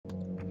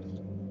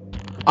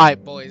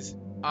Alright, boys.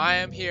 I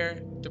am here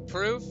to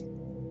prove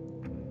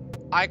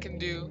I can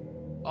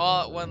do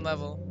all at one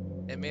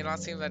level. It may not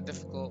seem that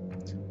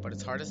difficult, but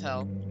it's hard as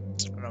hell.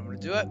 And I'm gonna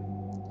do it.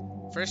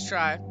 First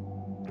try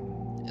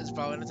is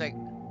probably gonna take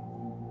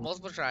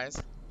multiple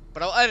tries,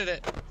 but I'll edit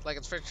it like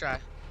it's first try.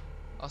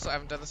 Also, I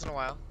haven't done this in a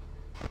while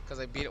because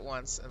I beat it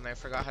once and I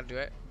forgot how to do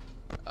it.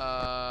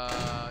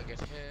 Get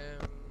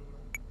him.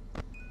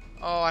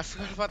 Oh, I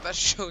forgot about that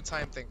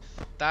Showtime thing.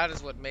 That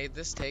is what made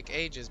this take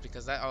ages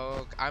because that.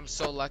 Oh, I'm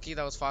so lucky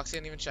that was Foxy. I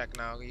didn't even check.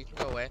 Now you can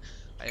go away.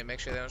 I need to make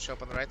sure they don't show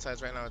up on the right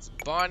sides right now. It's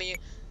Bonnie,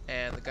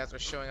 and the guys are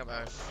showing up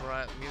at my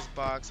front. Music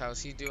box. How's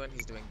he doing?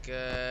 He's doing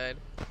good.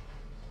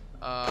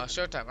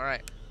 Showtime. All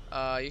right.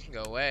 You can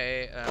go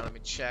away. Let me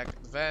check.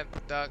 Vent,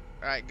 duck.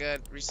 All right,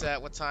 good. Reset.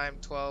 What time?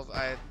 12.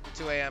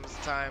 2 a.m. is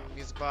the time.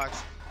 Music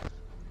box.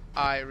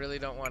 I really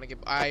don't want to get.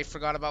 I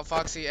forgot about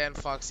Foxy, and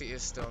Foxy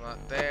is still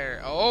not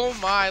there. Oh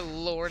my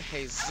lord,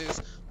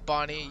 Jesus.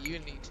 Bonnie, you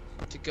need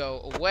to go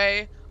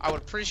away. I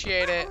would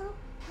appreciate it.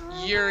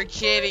 You're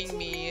kidding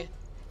me.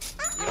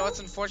 You know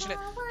what's unfortunate?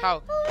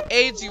 How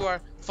AIDS you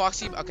are.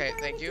 Foxy, okay,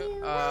 thank you.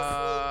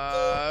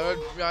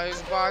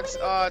 Music box.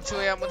 2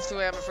 a.m. What's 2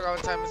 a.m.? I forgot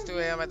what time it's 2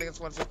 a.m. I think it's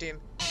 1:15.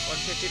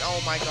 1:15.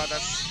 Oh my god,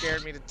 that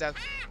scared me to death.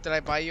 Did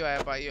I buy you?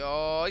 I buy you.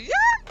 Oh, yeah.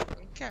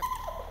 Okay.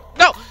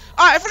 No!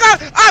 I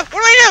forgot! Ah!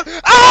 What do I do?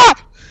 Ah!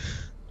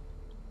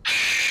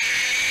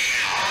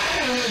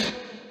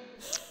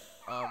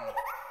 Um,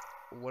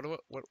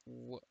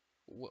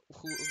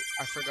 who,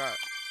 I forgot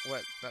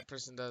what that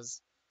person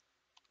does.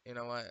 You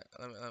know what?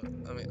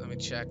 Let me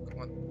check.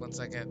 One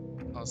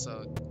second.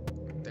 Also,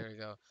 there we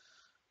go.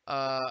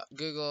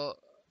 Google,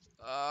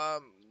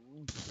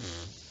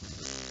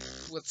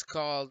 what's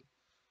called,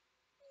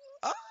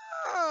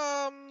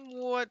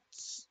 what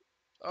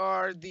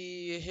are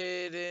the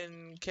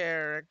hidden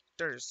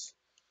characters?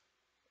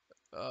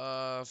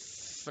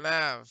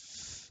 FNAF.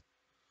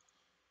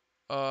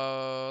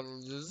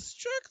 Let's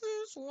check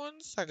this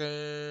 1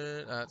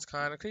 second. That's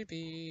kind of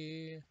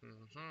creepy.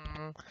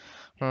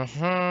 I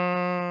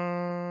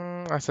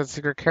said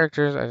secret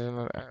characters. I didn't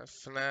know.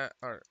 FNAF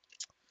or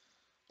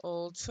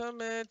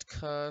Ultimate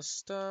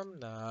Custom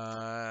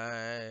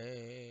Night.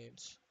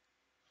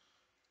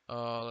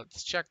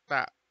 Let's check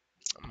that.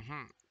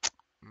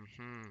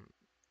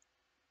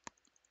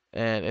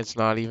 And it's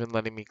not even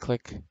letting me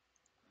click.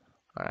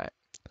 All right.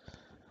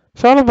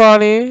 Shadow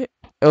Bonnie.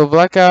 It'll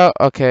black out.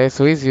 Okay,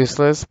 so he's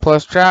useless.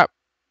 Plus trap.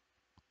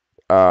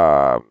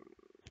 Um.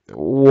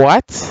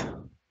 What?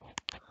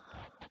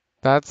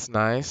 That's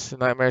nice.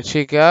 Nightmare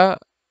Chica.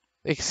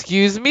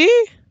 Excuse me?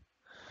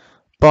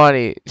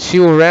 Bonnie, she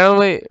will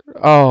randomly.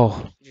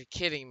 Oh. You're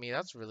kidding me.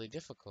 That's really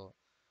difficult.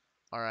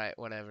 Alright,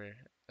 whatever.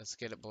 Let's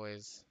get it,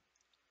 boys.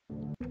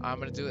 I'm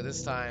gonna do it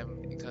this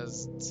time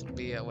because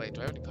wait,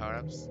 do I have any power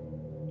ups?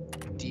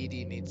 Dee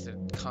Dee needs to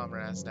calm her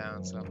ass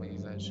down, so I'm gonna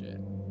use that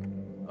shit.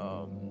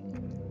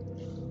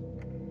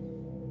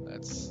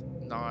 Let's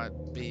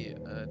not be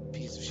a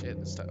piece of shit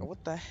this time.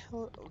 What the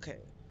hell? Okay.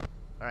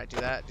 Alright, do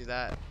that.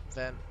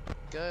 Vent,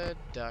 good.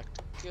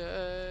 Duct,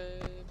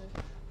 good.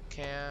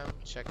 Cam,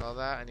 check all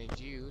that. I need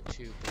you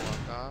to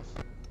block off.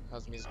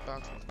 How's the music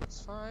box?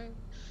 It's fine.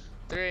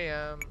 3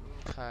 a.m.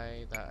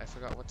 Okay, I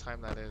forgot what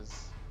time that is.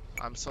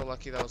 I'm so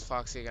lucky that was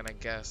Foxy again, I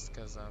guessed,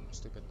 because I'm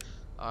stupid.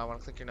 I want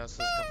to click your nose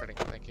so it's comforting.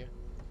 Thank you.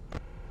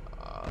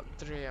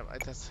 3 a.m.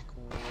 That's like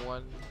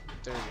 1:30.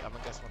 I'm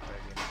gonna guess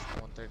 1:30. If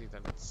it's 1:30,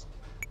 then it's.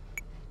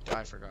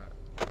 I forgot.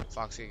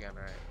 Foxy again,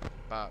 right?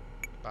 Bop,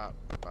 bop,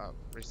 bop.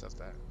 Reset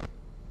that.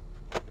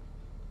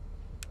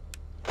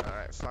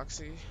 Alright,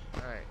 Foxy.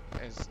 Alright,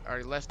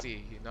 are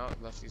lefty? No,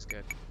 lefty's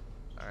good.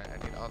 Alright, I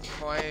need all the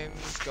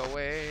coins. Go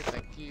away.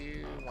 Thank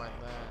you. Wind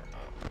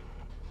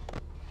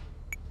that.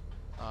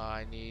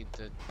 I need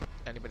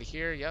anybody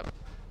here? Yep.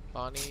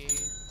 Bonnie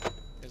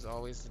is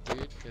always the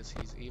dude because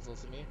he's evil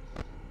to me.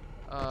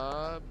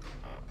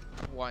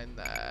 Wind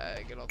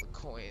that. Get all the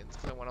coins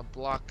because I want to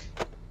block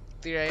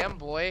 3 a.m.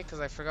 boy because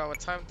I forgot what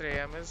time 3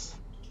 a.m. is.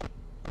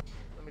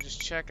 Let me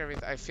just check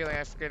everything. I feel like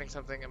I'm forgetting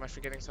something. Am I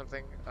forgetting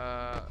something?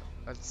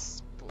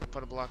 Let's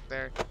put a block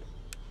there.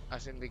 I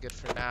should be good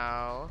for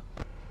now.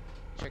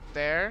 Check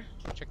there.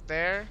 Check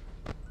there.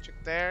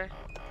 Check there.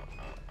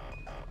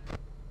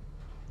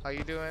 How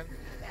you doing?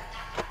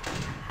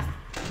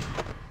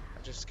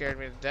 That just scared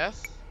me to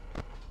death.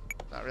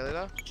 Not really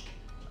though.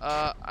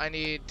 I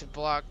need to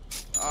block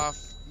off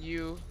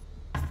you.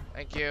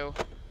 Thank you.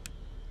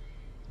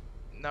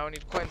 Now I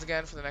need coins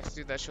again for the next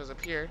dude that shows up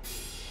here.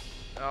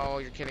 Oh,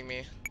 you're kidding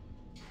me.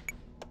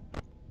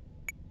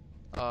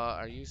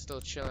 Are you still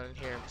chilling in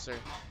here, sir?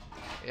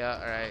 Yeah,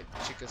 alright.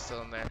 Chica's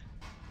still in there.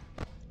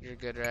 You're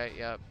good, right?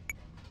 Yep.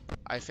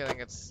 I feeling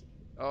it's.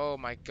 Oh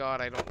my god,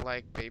 I don't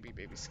like baby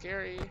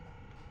scary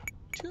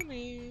to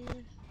me.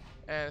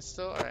 And it's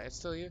still alright. It's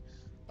still you.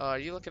 Are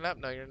you looking up?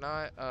 No, you're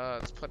not.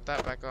 Let's put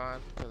that back on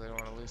because I don't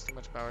want to lose too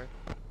much power.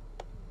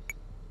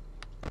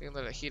 We can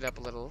let it heat up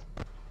a little.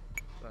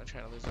 I'm not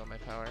trying to lose all my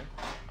power.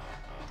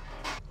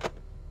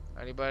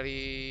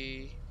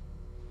 Anybody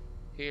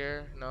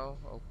here? No?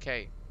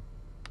 Okay.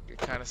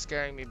 You're kind of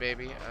scaring me,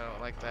 baby. I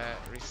don't like that.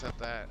 Reset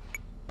that.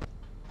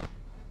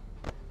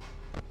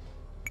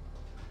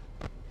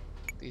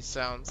 These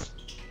sounds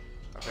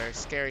are very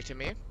scary to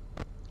me.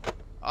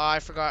 I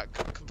forgot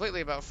completely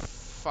about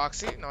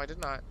Foxy. No, I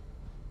did not.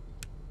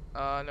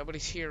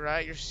 Nobody's here,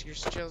 right? You're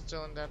still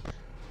chilling down.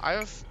 I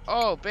have.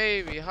 Oh,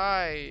 baby,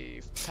 hi,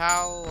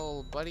 pal,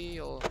 old buddy,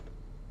 old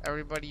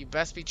everybody. You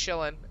best be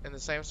chilling in the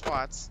same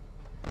spots.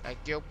 Thank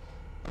you.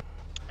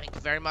 Thank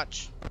you very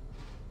much.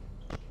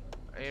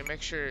 I need to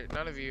make sure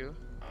none of you.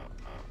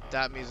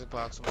 That music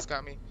box almost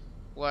got me.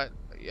 What?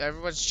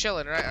 Everyone's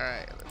chilling, right? All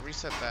right,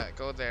 reset that.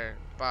 Go there.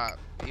 Bop.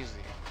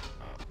 Easy.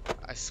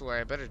 I swear,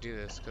 I better do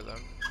this because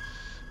I'm.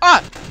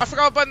 Ah! I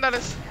forgot what button that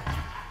is.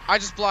 I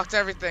just blocked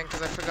everything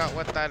because I forgot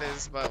what that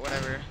is, but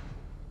whatever.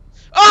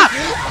 Ah!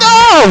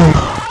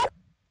 No!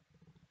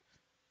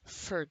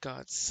 For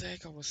God's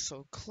sake, I was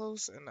so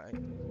close, and I.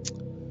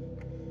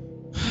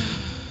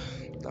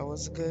 That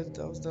was good.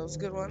 That was a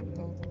good one.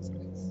 That was good.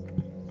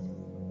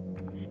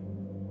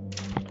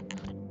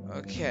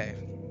 Okay.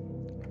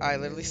 I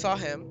literally saw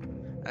him,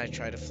 and I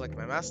tried to flick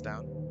my mouse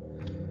down.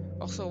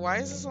 Also, why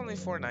is this only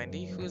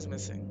 490? Who's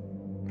missing?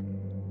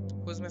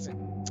 Who's missing?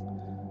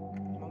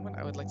 Moment,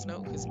 I would like to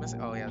know who's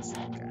missing. Oh, yes.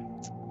 Okay.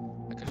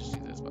 I could just do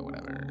this, but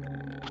whatever.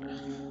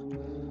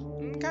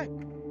 Okay.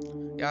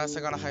 Yes, I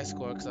got a high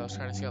score because I was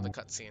trying to see all the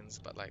cutscenes,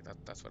 but like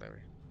that's whatever.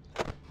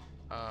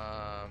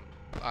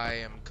 I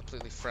am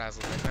completely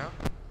frazzled right now.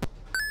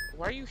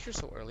 Why are you here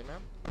so early,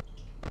 man?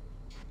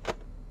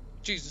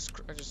 Jesus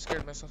Christ, I just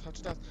scared myself half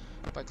to death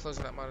by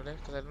closing that monitor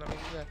because I did not mean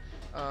to do that.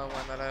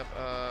 Wind that up.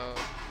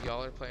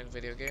 Y'all are playing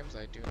video games.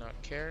 I do not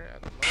care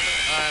at the moment.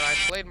 And I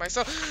played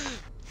myself.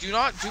 Do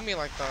not do me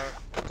like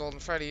that, Golden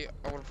Freddy.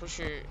 I would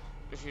appreciate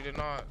if you did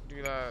not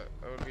do that.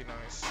 That would be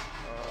nice.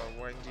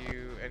 When do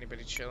you,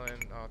 anybody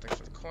chilling? Oh, thanks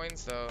for the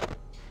coins, though.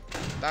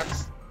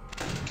 That's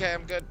okay.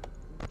 I'm good.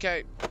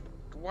 Okay.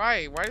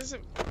 Why? Why does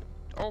it?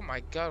 Oh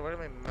my God! Why did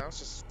my mouse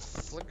just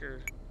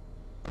flicker?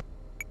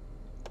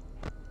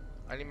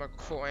 I need more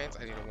coins.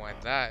 I need to wind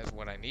that. Is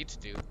what I need to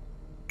do.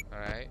 All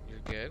right, you're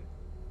good.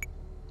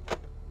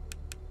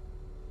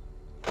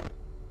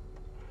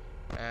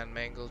 And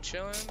Mangle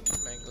chilling.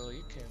 Mangle,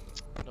 you can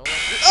no longer.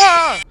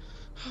 Ah!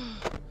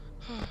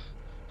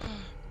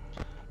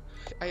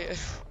 I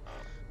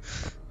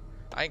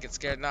ain't get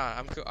scared. Nah,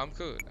 I'm cool. I'm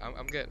cool.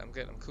 I'm good. I'm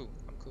good. I'm cool.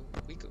 I'm cool.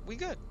 We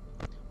good.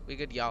 We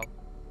good, y'all.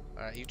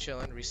 All right, you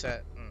chilling.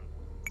 Reset.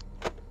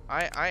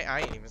 I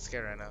ain't even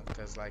scared right now,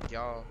 cause like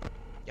y'all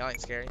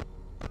ain't scary.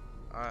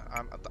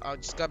 I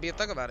just gotta be a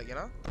thug about it, you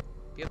know?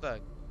 Be a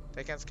thug.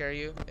 They can't scare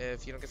you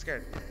if you don't get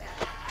scared.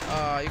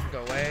 You can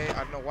go away.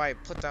 I don't know why I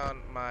put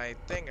down my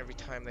thing every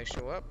time they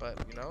show up, but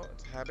you know,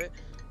 it's a habit.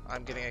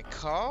 I'm getting a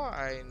call.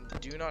 I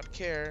do not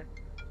care.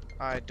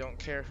 I don't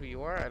care who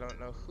you are. I don't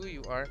know who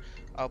you are.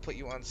 I'll put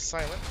you on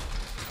silent.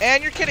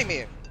 And you're kidding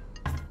me.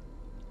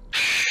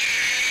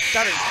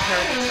 That is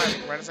terrible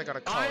timing. Right as I got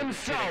a call. I'm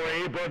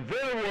sorry, but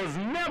there was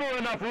never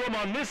enough room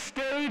on this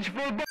stage for.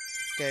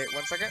 Okay,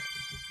 1 second.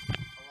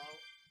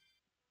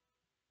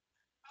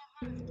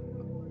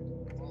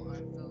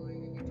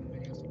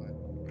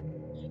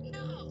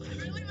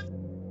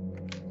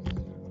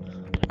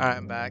 Alright,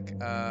 I'm back.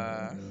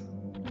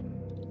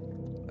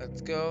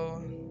 Let's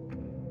go.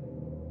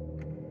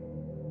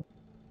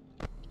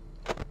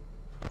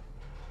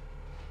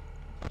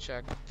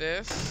 Check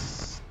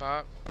this.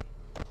 Bop.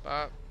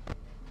 Bop.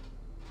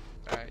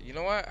 Alright, you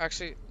know what?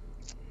 Actually,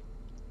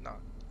 no.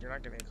 You're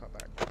not getting a call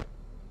back.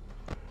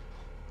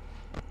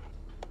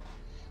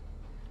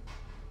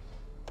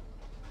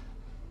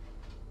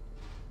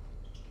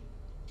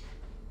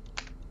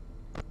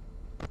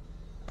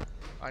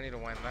 I need to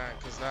wind that,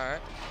 because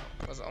that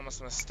was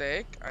almost a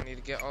mistake. I need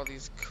to get all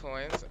these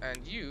coins,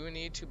 and you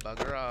need to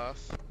bugger off.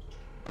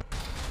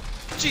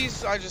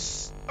 Jeez, I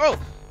just... Oh!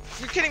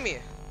 You're kidding me!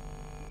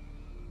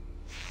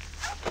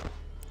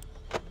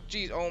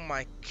 Jeez, oh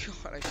my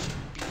God, I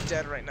should be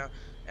dead right now.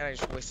 And I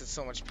just wasted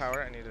so much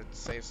power. I need to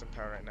save some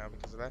power right now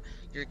because of that.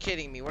 You're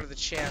kidding me. What are the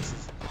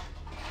chances?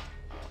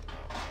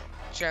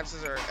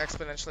 Chances are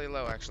exponentially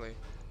low, actually.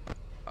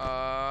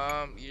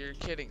 You're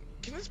kidding.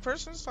 Can this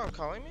person stop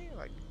calling me?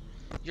 Like...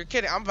 You're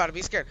kidding. I'm about to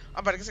be scared.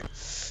 I'm about to get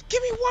scared.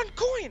 Give me 1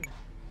 coin.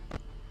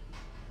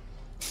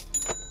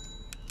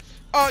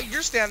 Oh,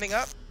 you're standing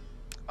up.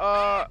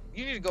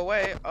 You need to go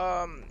away.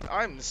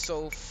 I'm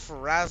so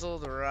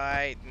frazzled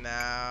right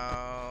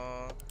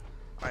now.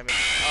 Of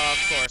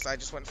course, I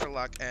just went for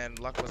luck, and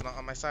luck was not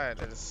on my side,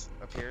 it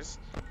appears.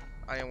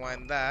 I didn't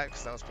wind that,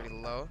 because that was pretty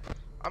low.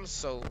 I'm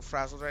so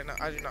frazzled right now.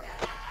 I do not...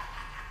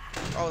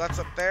 Oh, that's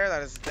up there.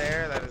 That is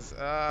there. That is,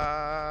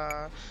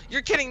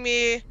 You're kidding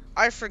me.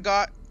 I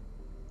forgot.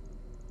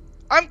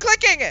 I'm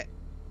clicking it!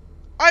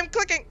 I'm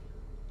clicking!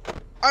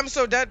 I'm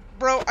so dead,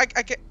 bro. I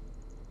can't...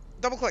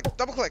 Double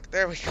click.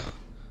 There we go.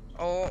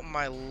 Oh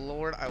my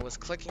lord, I was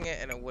clicking it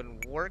and it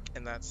wouldn't work,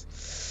 and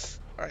that's...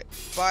 Alright,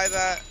 buy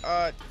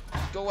that.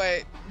 Go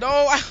away. No,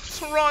 I was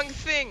the wrong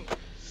thing!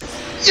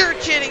 You're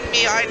kidding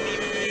me! I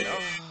didn't even...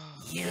 Oh.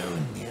 You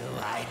knew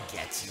I'd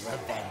get you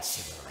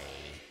eventually.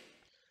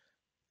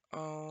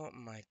 Oh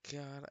my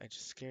god, I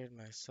just scared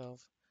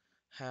myself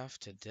half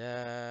to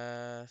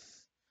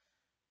death.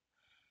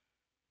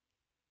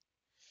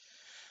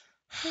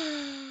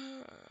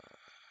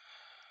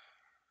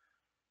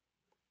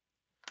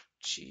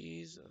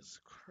 Jesus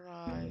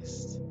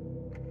Christ.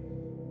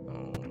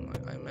 Oh my,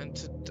 I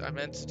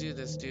meant to do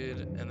this, dude,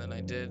 and then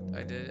I did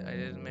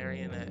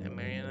marionette, and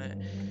marionette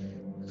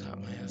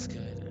caught my ass good,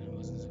 and I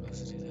wasn't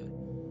supposed to do that.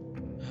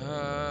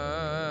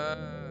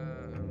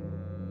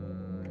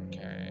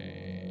 Okay.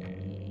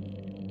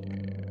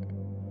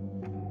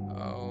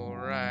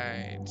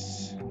 Alright.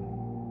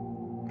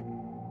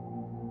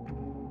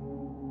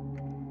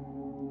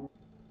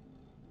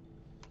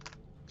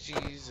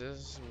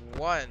 Jesus.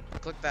 One.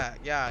 Click that.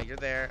 Yeah, you're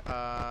there.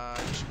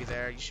 You should be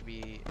there. You should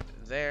be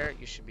there.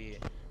 You should be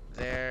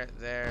there,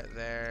 there,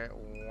 there.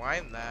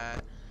 Wind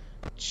that.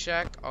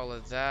 Check all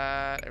of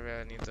that.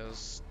 Everyone needs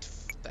those.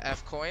 The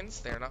F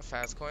coins. They're not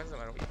fast coins, no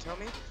matter what you tell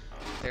me.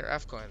 They're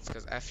F coins,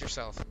 because F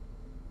yourself.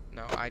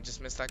 No, I just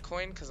missed that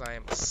coin because I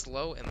am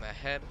slow in the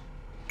head.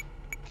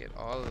 Get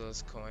all of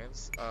those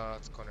coins.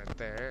 It's a coin right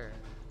there.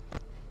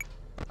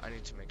 I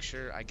need to make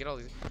sure I get all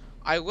these.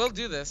 I will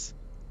do this.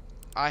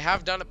 I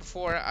have done it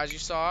before, as you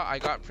saw. I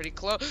got pretty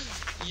close.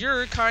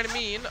 You're kind of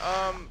mean.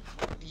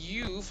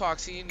 You,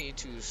 Foxy, need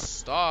to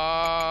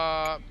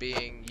stop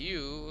being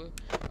you.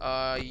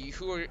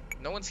 Who are?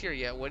 No one's here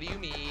yet. What do you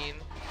mean?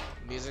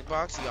 Music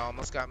box. You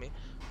almost got me.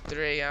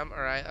 3 a.m.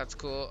 All right, that's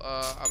cool.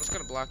 I'm just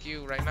gonna block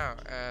you right now.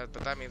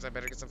 But that means I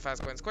better get some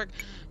fast coins quick,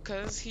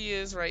 cause he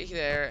is right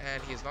there,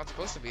 and he's not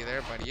supposed to be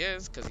there, but he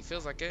is, cause he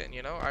feels like it. And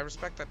you know, I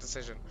respect that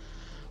decision.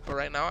 But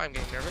right now, I'm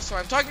getting nervous, so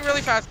I'm talking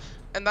really fast.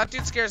 And that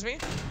dude scares me.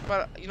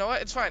 But you know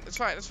what? It's fine. It's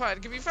fine. It's fine.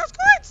 Give me fast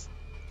coins.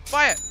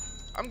 Buy it.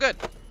 I'm good.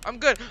 I'm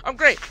good. I'm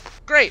great.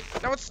 Great.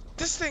 Now it's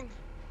this thing.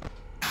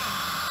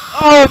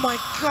 Oh my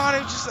god.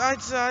 I just.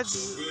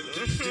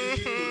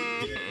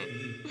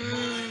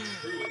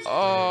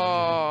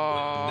 Oh.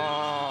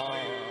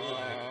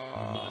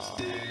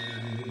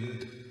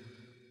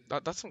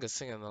 That's some good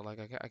singing though. Like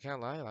I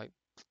can't lie. Like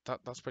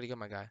that's pretty good,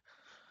 my guy.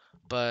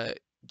 But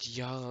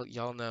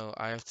y'all know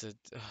I have to.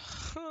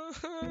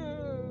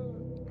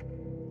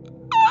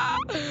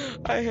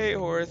 I hate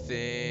horror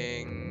things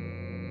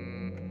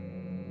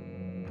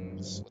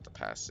with the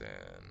passing.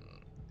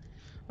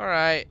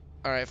 Alright.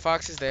 Alright,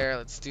 Fox is there.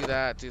 Let's do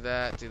that, do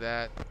that, do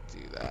that, do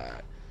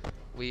that.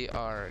 We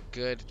are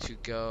good to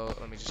go.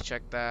 Let me just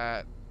check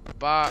that.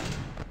 Bop.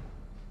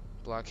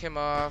 Block him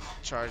off.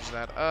 Charge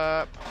that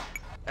up.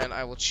 And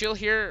I will chill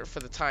here for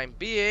the time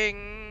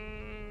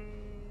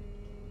being.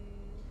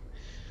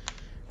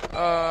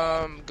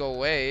 Go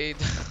away.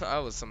 That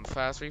was some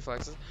fast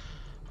reflexes.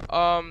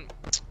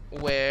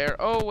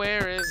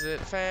 Where is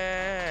it,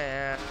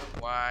 fam?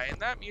 Why in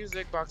that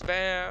music box,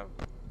 bam?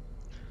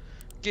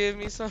 Give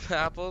me some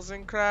apples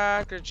and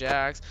Cracker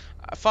Jacks.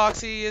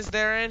 Foxy is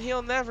there and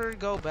he'll never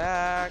go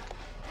back.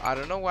 I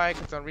don't know why I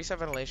clicked on reset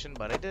ventilation,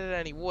 but I did it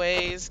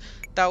anyways.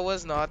 That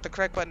was not the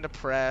correct button to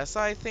press.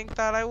 I think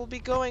that I will be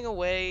going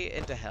away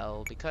into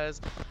hell because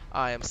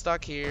I am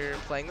stuck here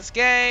playing this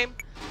game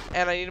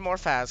and I need more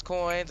fast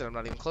coins and I'm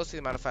not even close to the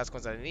amount of fast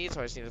coins that I need,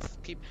 so I just need to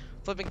keep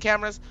flipping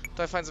cameras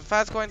till I find some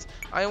fast coins.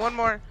 I need one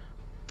more.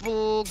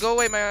 Go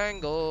away, my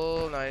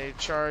angle. And I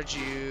charge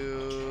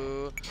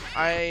you.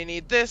 I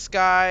need this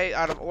guy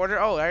out of order.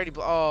 Oh, I already.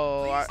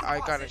 Oh, I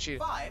got to cheat.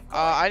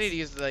 I need to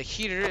use the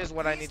heater, is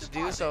what I need to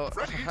do. So,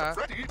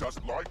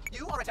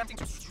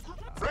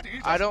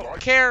 I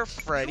don't care,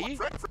 Freddy.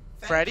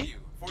 Freddy,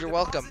 you're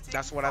welcome.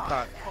 That's what I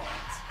thought.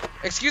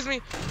 Excuse me,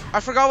 I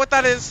forgot what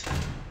that is.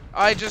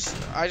 I just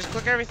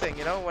click everything,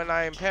 you know, when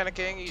I'm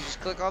panicking, you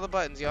just click all the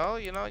buttons, y'all,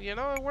 you know,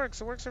 it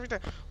works every time.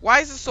 Why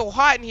is it so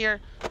hot in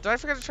here? Did I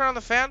forget to turn on the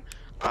fan?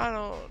 I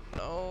don't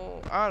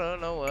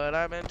know what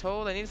I've been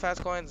told. I need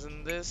fast coins,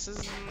 and this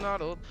is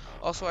not old.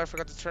 Also, I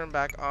forgot to turn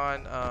back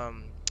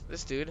on,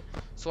 this dude,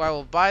 so I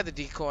will buy the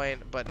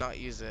decoin, but not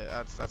use it.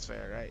 That's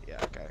fair, right?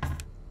 Yeah, okay.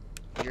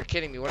 You're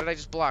kidding me, what did I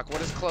just block?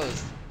 What is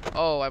closed?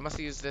 Oh, I must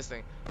have used this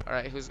thing.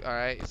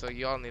 Alright, so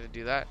y'all need to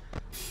do that.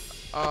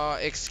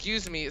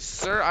 Excuse me,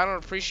 sir, I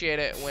don't appreciate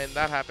it when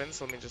that happens.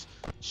 Let me just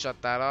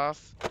shut that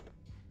off.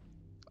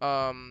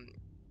 Fat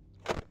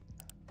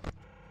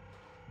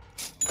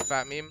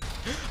meme.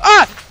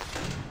 Ah!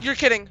 You're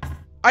kidding.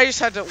 I just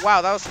had to,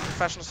 wow, that was some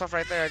professional stuff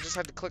right there. I just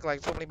had to click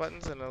like so many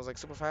buttons and it was like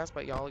super fast,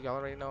 but y'all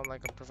already know I'm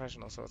like a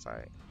professional, so it's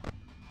alright.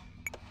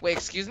 Wait,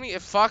 excuse me,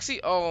 if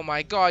Foxy, oh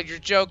my god, you're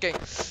joking.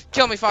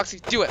 Kill me, Foxy,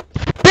 do it.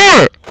 Do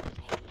it!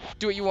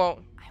 Do what you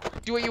won't.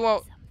 Do what you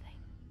won't.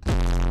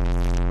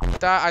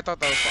 I thought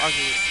that was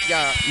Foxy.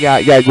 Yeah,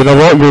 you know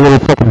what? You're a little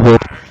fucking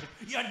bitch.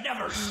 You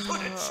never stood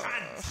a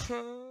chance.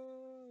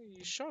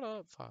 You shut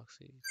up,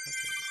 Foxy.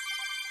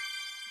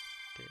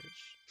 Fucking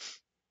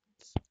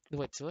bitch.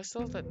 Wait, do I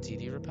still have that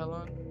DD repel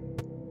on?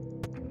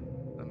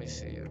 Let me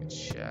see. Let me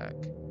check.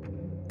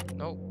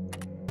 Nope.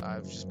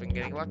 I've just been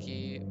getting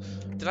lucky.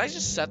 Did I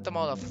just set them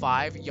all to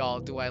 5? Y'all,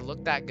 do I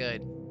look that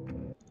good?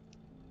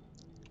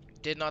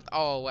 Did not.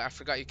 Oh, I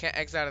forgot. You can't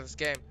exit out of this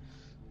game.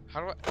 How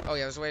do I? Oh,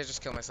 yeah, there's a way to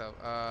just kill myself.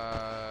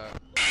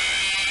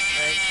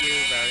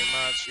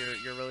 much.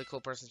 You're a really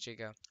cool person,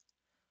 Chica.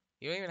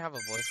 You don't even have a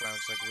voice line,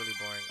 which is like really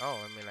boring. Oh,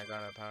 I mean, I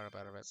got a power up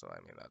out of it, so I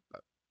mean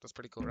that's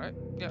pretty cool, right?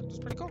 Yeah, that's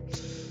pretty cool.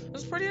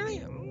 That's pretty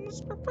neat.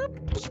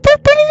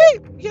 Pretty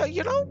neat. Yeah,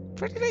 you know,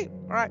 pretty neat.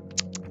 All right.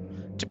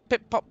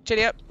 Pip pop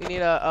chitty up. We need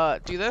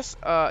to do this.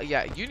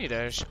 Yeah, you need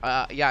to.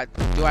 Yeah.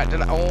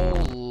 Did I? Oh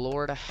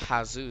Lord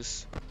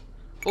Jesus.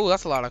 Oh,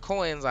 that's a lot of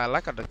coins. I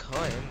like the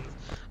coins.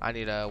 I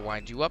need to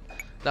wind you up.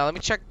 Now let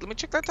me check. Let me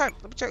check that time.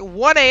 Let me check.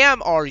 1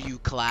 a.m. Are you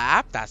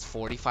clap? That's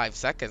 45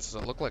 seconds.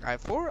 Does it look like I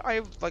have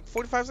like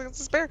 45 seconds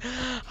to spare?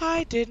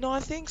 I did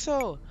not think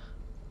so.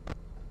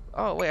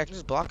 Oh wait, I can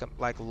just block him.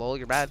 Like lol,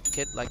 you're bad,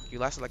 kid. Like you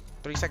lasted like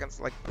 3 seconds.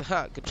 Like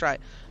good try.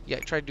 Yeah,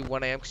 try to do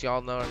 1 a.m. because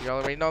y'all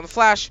already know the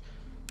flash.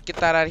 Get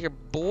that out of here,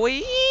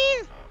 boy.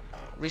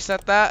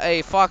 Reset that.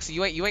 Hey Foxy,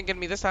 you ain't getting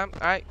me this time.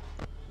 All right,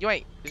 you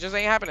ain't. It just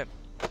ain't happening.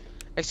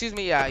 Excuse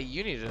me, yeah,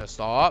 you need to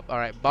stop.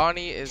 Alright,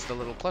 Bonnie is the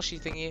little plushie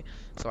thingy,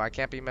 so I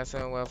can't be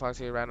messing with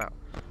Foxy right now.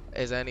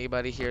 Is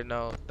anybody here?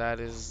 No,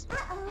 that is...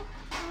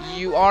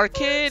 You are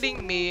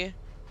kidding me.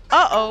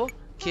 Uh-oh.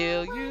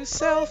 Kill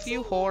yourself,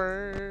 you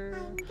whore.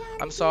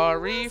 I'm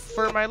sorry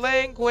for my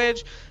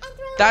language.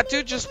 That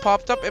dude just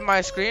popped up in my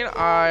screen.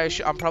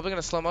 I'm probably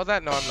gonna slow-mo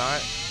that. No, I'm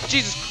not.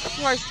 Jesus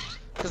Christ.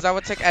 Because that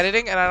would take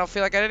editing, and I don't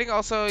feel like editing.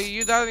 Also,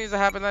 that needs to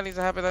happen, that needs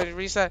to happen, that needs to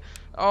reset.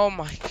 Oh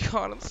my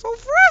god, I'm so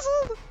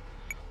frazzled.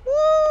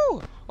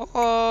 Woo!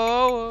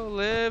 Oh,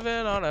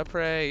 living on a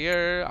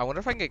prayer. I wonder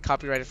if I can get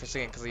copyrighted for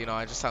singing, because, you know,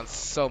 I just sound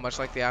so much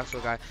like the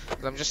actual guy.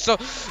 Because I'm just so...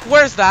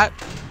 Where's that?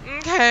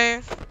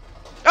 Okay.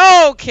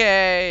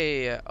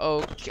 Okay.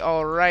 Okay.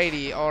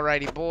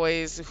 Alrighty,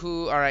 boys.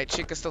 Alright,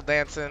 Chica's still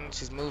dancing.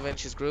 She's moving.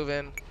 She's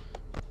grooving.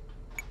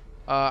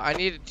 I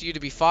needed you to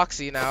be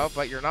Foxy now,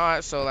 but you're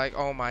not. So, like,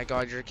 oh my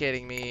god, you're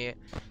kidding me.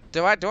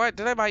 Did I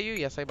buy you?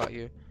 Yes, I bought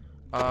you.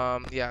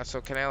 Yeah,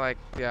 so can I, like,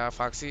 yeah,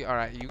 Foxy?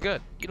 Alright, you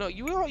good. You know,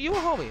 you a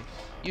homie.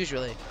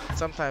 Usually.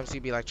 Sometimes you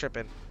be, like,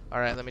 tripping.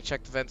 Alright, let me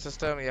check the vent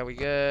system. Yeah, we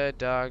good.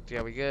 Dog.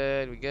 Yeah, we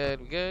good. We good.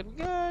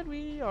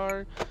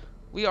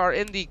 We are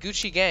in the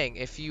Gucci gang,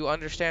 if you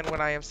understand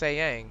what I am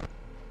saying.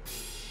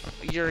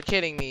 You're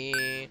kidding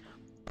me.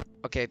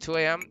 Okay, 2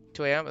 a.m.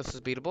 2 a.m. This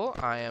is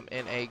beatable. I am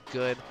in a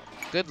good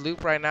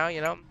loop right now,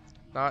 you know?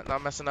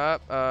 Not messing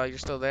up. You're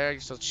still there.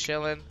 You're still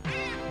chilling.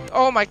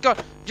 Oh my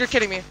god. You're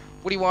kidding me.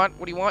 What do you want?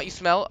 What do you want? You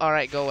smell?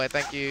 Alright, go away.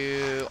 Thank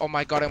you. Oh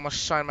my god, I almost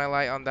shine my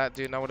light on that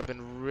dude. That would have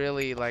been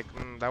really, like,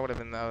 that would have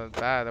been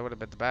bad. That would have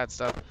been the bad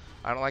stuff.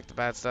 I don't like the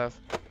bad stuff.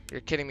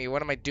 You're kidding me.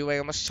 What am I doing? I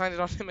almost shined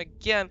it on him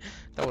again.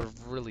 That would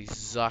have really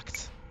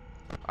sucked.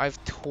 I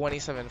have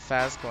 27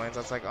 fast coins.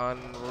 That's, like,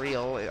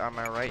 unreal. Am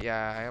I right?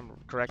 Yeah, I am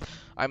correct.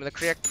 I'm in the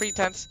correct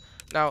pretense.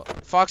 Now,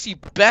 Foxy,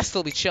 best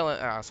still be chilling.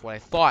 That's what I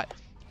thought.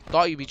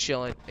 Thought you'd be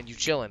chilling, and you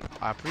chilling.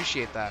 I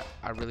appreciate that.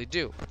 I really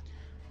do.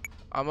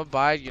 I'm gonna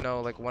buy, you know,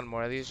 like one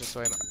more of these just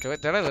so I know.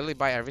 Did I literally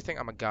buy everything?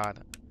 Oh my god.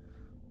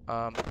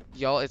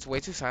 Y'all, it's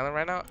way too silent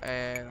right now,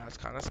 and that's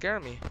kind of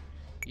scaring me.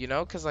 You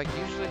know, because, like,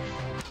 usually...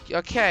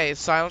 Okay,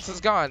 silence is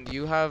gone.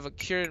 You have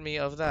cured me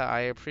of that.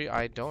 I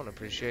don't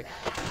appreciate.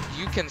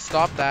 You can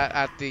stop that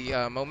at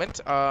the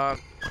moment. Oh,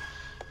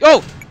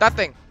 that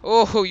thing.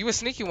 Oh, you a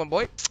sneaky one,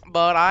 boy.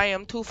 But I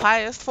am too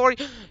fast for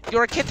you.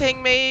 You're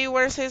kidding me.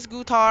 Where's his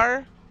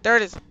guitar? There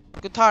it is.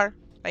 Guitar.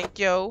 Thank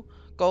you.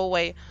 Go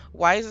away.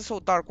 Why is it so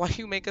dark? Why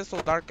you make it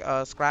so dark?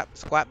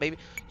 Squat, baby.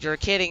 You're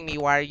kidding me.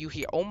 Why are you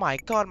here? Oh my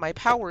god, my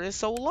power is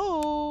so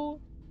low.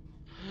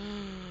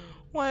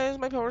 Why is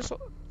my power so...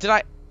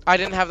 I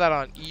didn't have that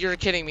on. You're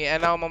kidding me.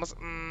 And now I'm almost...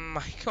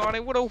 my god, I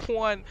would have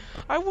won.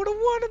 I would have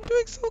won. I'm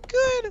doing so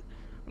good.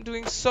 I'm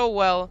doing so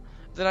well.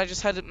 Then I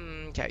just had to...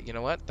 okay, you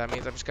know what? That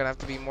means I'm just going to have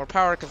to be more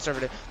power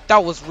conservative.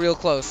 That was real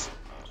close.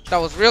 That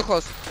was real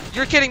close.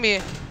 You're kidding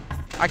me.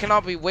 I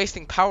cannot be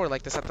wasting power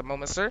like this at the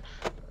moment, sir.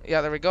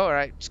 Yeah, there we go.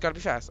 Alright, just gotta be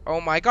fast. Oh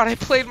my god, I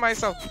played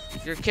myself.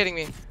 You're kidding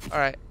me.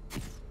 Alright.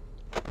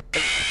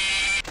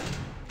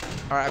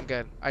 Alright, I'm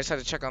good. I just had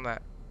to check on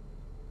that.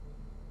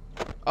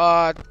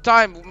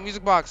 Time.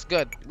 Music box.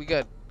 Good. We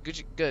good.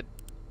 Gucci. Good.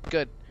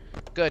 Good.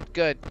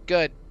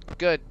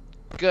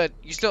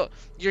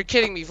 You're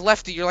kidding me.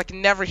 Lefty, you're like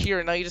never here,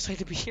 and now you decide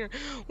to be here.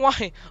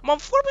 Why? I'm on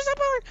 4%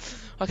 power.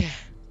 Okay.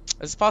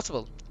 It's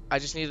possible. I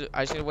just need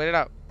to wait it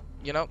out.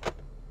 You know?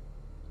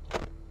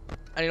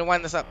 I need to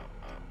wind this up.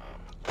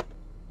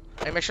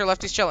 Hey, make sure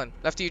Lefty's chilling.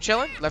 Lefty, you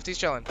chilling? Lefty's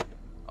chilling.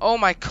 Oh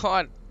my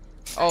god.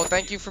 Oh,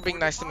 thank you for being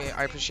nice to me.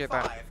 I appreciate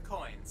that.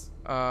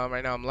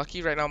 Right now I'm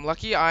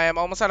lucky. I am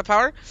almost out of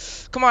power.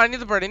 Come on, I need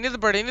the bird.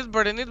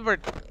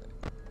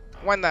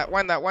 Wind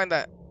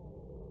that.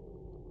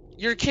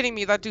 You're kidding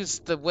me. That dude's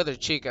the withered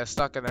Chica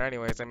stuck in there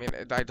anyways. I mean,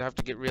 I'd have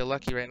to get real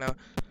lucky right now.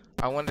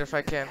 I wonder if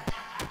I can.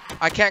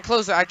 I can't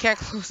close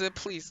it.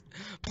 Please.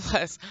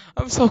 Bless.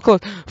 I'm so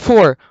close.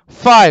 4,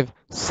 5,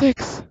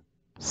 6,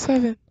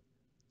 7,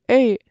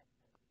 8,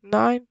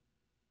 9,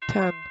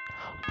 10.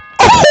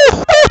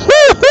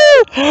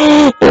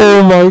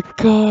 Oh my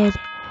god.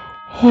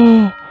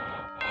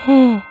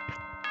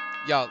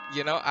 Y'all,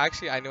 you know,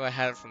 actually, I knew I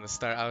had it from the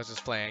start. I was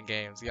just playing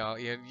games, y'all.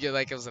 You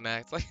like it was an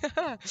act, like,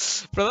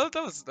 bro.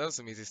 That was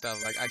some easy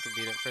stuff. Like I could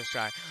beat it first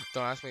try.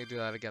 Don't ask me to do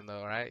that again, though.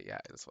 All right? Yeah,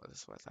 this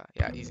was that.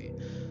 Yeah, easy.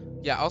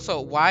 Yeah. Also,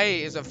 why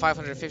is it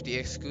 550?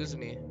 Excuse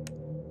me.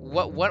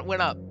 What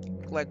went up?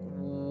 Like,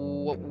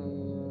 what?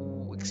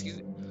 Excuse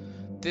me.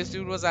 This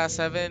dude was at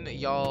 7.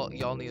 Y'all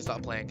need to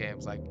stop playing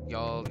games. Like,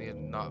 y'all need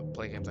to not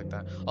play games like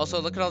that. Also,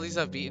 look at all these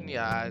I've beaten.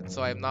 Yeah,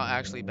 so I'm not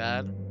actually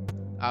bad.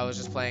 I was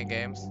just playing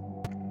games.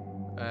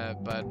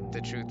 But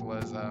the truth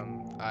was,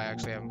 I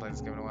actually haven't played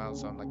this game in a while,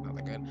 so I'm like not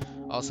that good.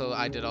 Also,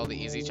 I did all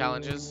the easy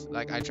challenges.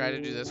 Like I tried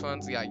to do this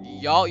one. So yeah,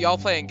 y'all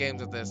playing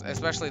games with this,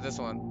 especially this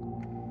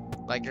one.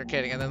 Like you're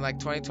kidding. And then like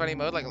 2020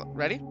 mode. Like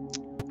ready?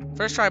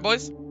 First try,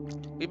 boys.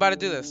 We about to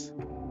do this.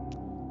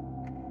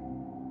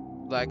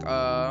 Like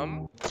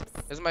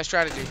this is my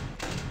strategy.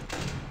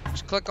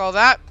 Just click all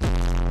that.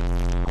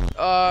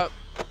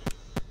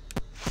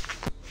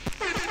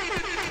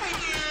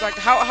 Like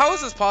how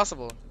is this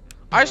possible?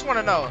 I just want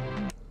to know.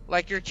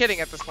 Like you're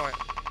kidding at this point.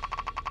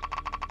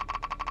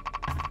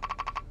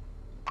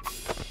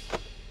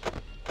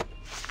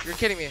 You're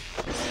kidding me.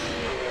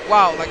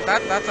 Wow, like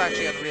that's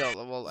actually unreal.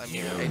 Well, I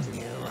mean, I hate to.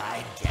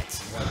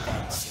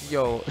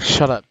 Yo,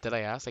 shut up. Did I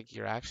ask? Like,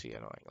 you're actually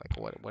annoying. Like,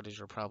 what is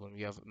your problem?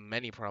 You have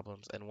many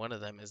problems, and one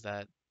of them is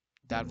that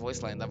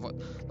voice line.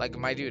 Like,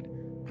 my dude.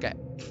 Okay,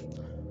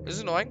 this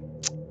is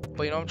annoying,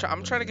 but you know,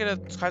 I'm trying to get a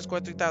high score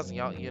 3,000.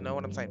 Y'all, you know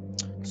what I'm saying?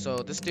 So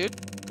this dude,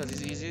 because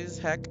he's easy as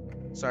heck.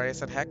 Sorry, I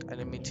said heck. I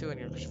didn't mean to. On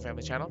your Christian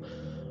family channel.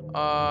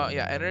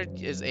 Yeah, Enter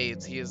is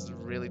AIDS. He is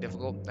really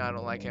difficult. I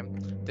don't like him.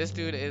 This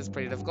dude is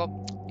pretty difficult.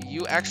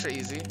 You extra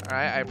easy. All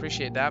right, I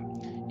appreciate that.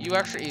 You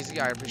extra easy.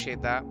 I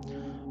appreciate that.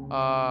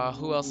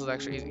 Who else is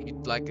extra easy?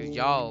 Like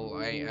y'all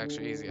ain't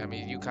extra easy. I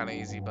mean, you kind of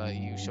easy, but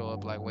you show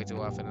up like way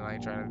too often, and I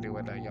ain't trying to do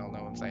it. Y'all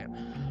know what I'm saying.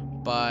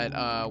 But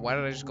why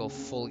did I just go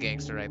full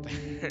gangster right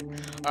there?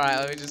 All right,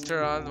 let me just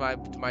turn on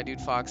my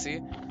dude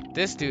Foxy.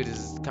 This dude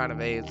is kind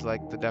of AIDS,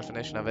 like the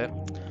definition of it.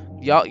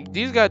 Y'all,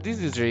 these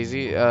dudes are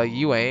easy.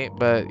 You ain't,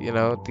 but you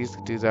know these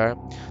dudes are.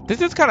 This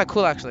dude's kind of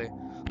cool actually.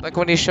 Like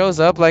when he shows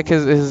up, like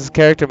his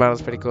character model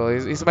is pretty cool.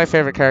 He's my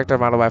favorite character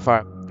model by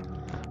far.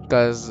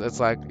 Cause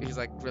it's like he's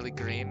like really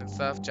green and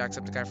stuff.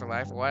 Jacksepticeye for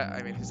life. What?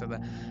 I mean, who said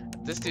that?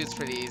 This dude's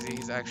pretty easy.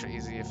 He's extra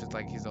easy if it's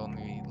like he's the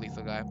only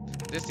lethal guy.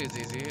 This dude's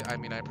easy. I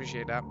mean, I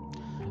appreciate that.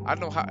 I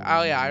don't know how.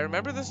 Oh yeah, I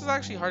remember this is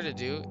actually hard to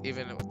do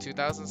even with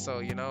 2,000. So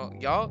you know,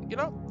 y'all, you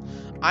know,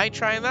 I ain't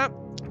trying that.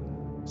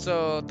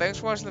 So thanks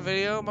for watching the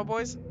video, my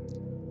boys.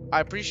 I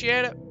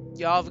appreciate it.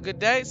 Y'all have a good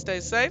day. Stay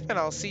safe, and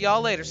I'll see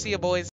y'all later. See ya, boys.